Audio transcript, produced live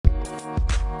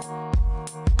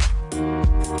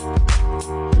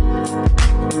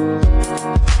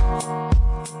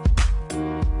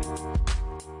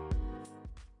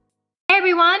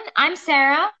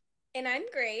And I'm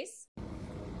Grace.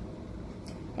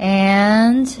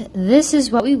 And this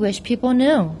is what we wish people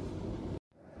knew.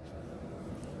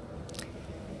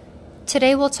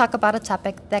 Today we'll talk about a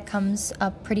topic that comes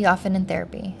up pretty often in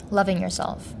therapy, loving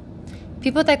yourself.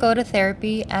 People that go to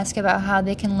therapy ask about how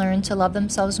they can learn to love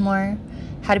themselves more,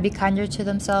 how to be kinder to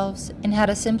themselves, and how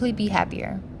to simply be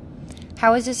happier.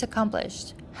 How is this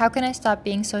accomplished? How can I stop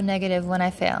being so negative when I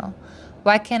fail?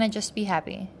 Why can't I just be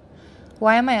happy?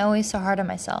 Why am I always so hard on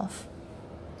myself?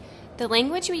 The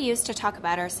language we use to talk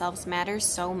about ourselves matters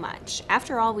so much.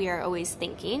 After all, we are always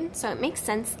thinking, so it makes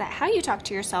sense that how you talk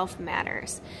to yourself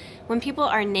matters. When people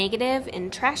are negative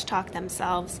and trash talk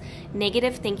themselves,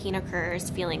 negative thinking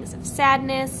occurs. Feelings of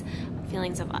sadness,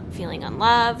 feelings of feeling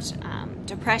unloved,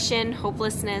 depression,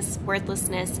 hopelessness,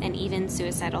 worthlessness, and even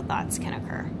suicidal thoughts can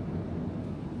occur.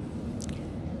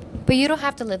 But you don't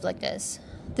have to live like this.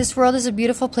 This world is a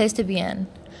beautiful place to be in.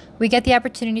 We get the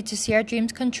opportunity to see our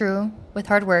dreams come true with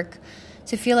hard work,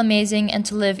 to feel amazing, and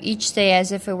to live each day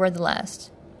as if it were the last.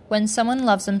 When someone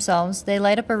loves themselves, they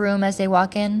light up a room as they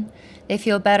walk in, they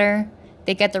feel better,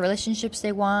 they get the relationships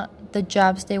they want, the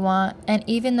jobs they want, and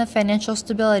even the financial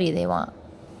stability they want.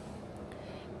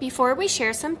 Before we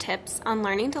share some tips on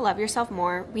learning to love yourself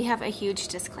more, we have a huge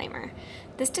disclaimer.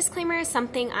 This disclaimer is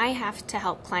something I have to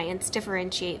help clients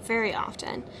differentiate very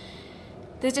often.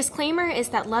 The disclaimer is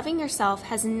that loving yourself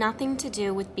has nothing to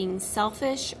do with being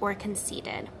selfish or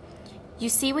conceited. You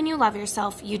see, when you love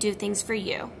yourself, you do things for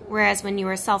you, whereas when you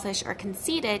are selfish or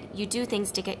conceited, you do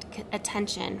things to get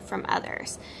attention from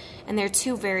others. And they're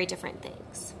two very different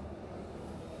things.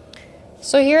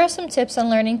 So here are some tips on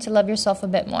learning to love yourself a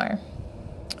bit more.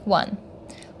 1.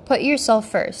 Put yourself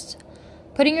first.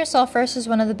 Putting yourself first is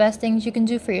one of the best things you can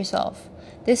do for yourself.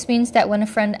 This means that when a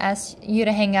friend asks you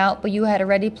to hang out but you had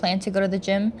already planned to go to the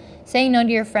gym, saying no to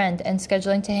your friend and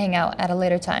scheduling to hang out at a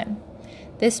later time.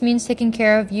 This means taking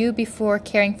care of you before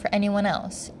caring for anyone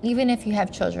else, even if you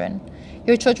have children.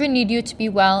 Your children need you to be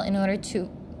well in order to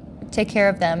take care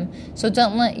of them, so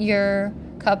don't let your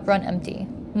cup run empty.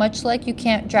 Much like you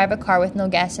can't drive a car with no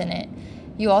gas in it,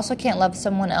 you also can't love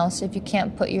someone else if you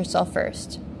can't put yourself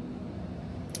first.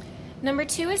 Number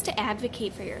 2 is to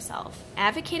advocate for yourself.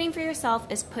 Advocating for yourself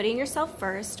is putting yourself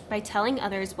first by telling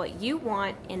others what you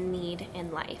want and need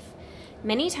in life.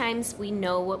 Many times we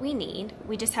know what we need,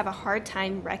 we just have a hard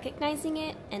time recognizing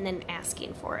it and then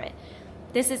asking for it.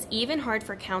 This is even hard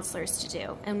for counselors to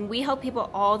do, and we help people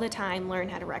all the time learn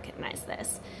how to recognize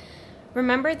this.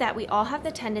 Remember that we all have the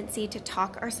tendency to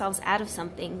talk ourselves out of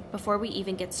something before we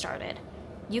even get started.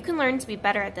 You can learn to be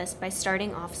better at this by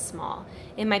starting off small.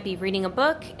 It might be reading a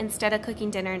book instead of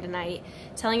cooking dinner tonight,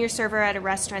 telling your server at a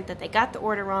restaurant that they got the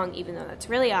order wrong even though that's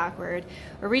really awkward,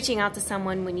 or reaching out to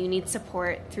someone when you need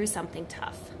support through something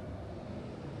tough.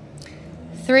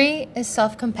 3 is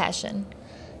self-compassion.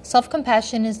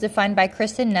 Self-compassion is defined by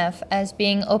Kristin Neff as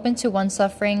being open to one's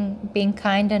suffering, being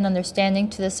kind and understanding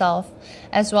to the self,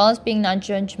 as well as being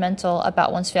non-judgmental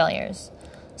about one's failures.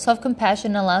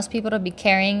 Self-compassion allows people to be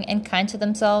caring and kind to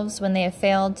themselves when they have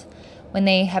failed, when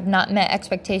they have not met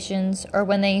expectations, or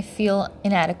when they feel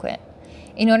inadequate.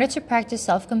 In order to practice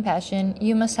self-compassion,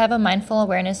 you must have a mindful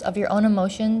awareness of your own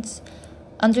emotions,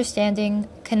 understanding,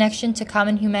 connection to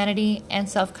common humanity, and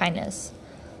self-kindness.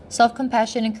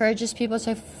 Self-compassion encourages people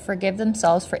to forgive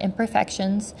themselves for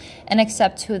imperfections and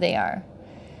accept who they are.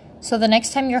 So the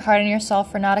next time you're hard on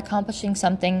yourself for not accomplishing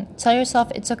something, tell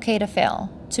yourself it's okay to fail,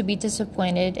 to be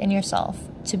disappointed in yourself,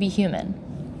 to be human.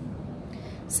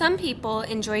 Some people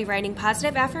enjoy writing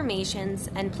positive affirmations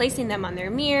and placing them on their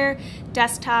mirror,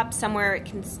 desktop, somewhere it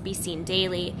can be seen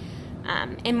daily.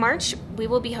 In March, we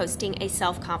will be hosting a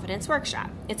self-confidence workshop.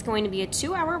 It's going to be a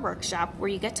 2-hour workshop where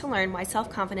you get to learn why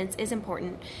self-confidence is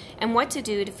important and what to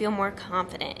do to feel more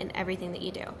confident in everything that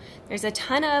you do. There's a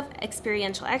ton of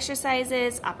experiential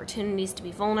exercises, opportunities to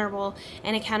be vulnerable,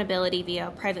 and accountability via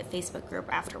a private Facebook group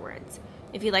afterwards.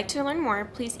 If you'd like to learn more,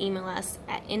 please email us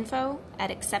at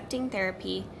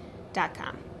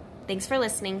info@acceptingtherapy.com. Thanks for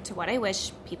listening to What I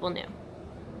Wish People Knew.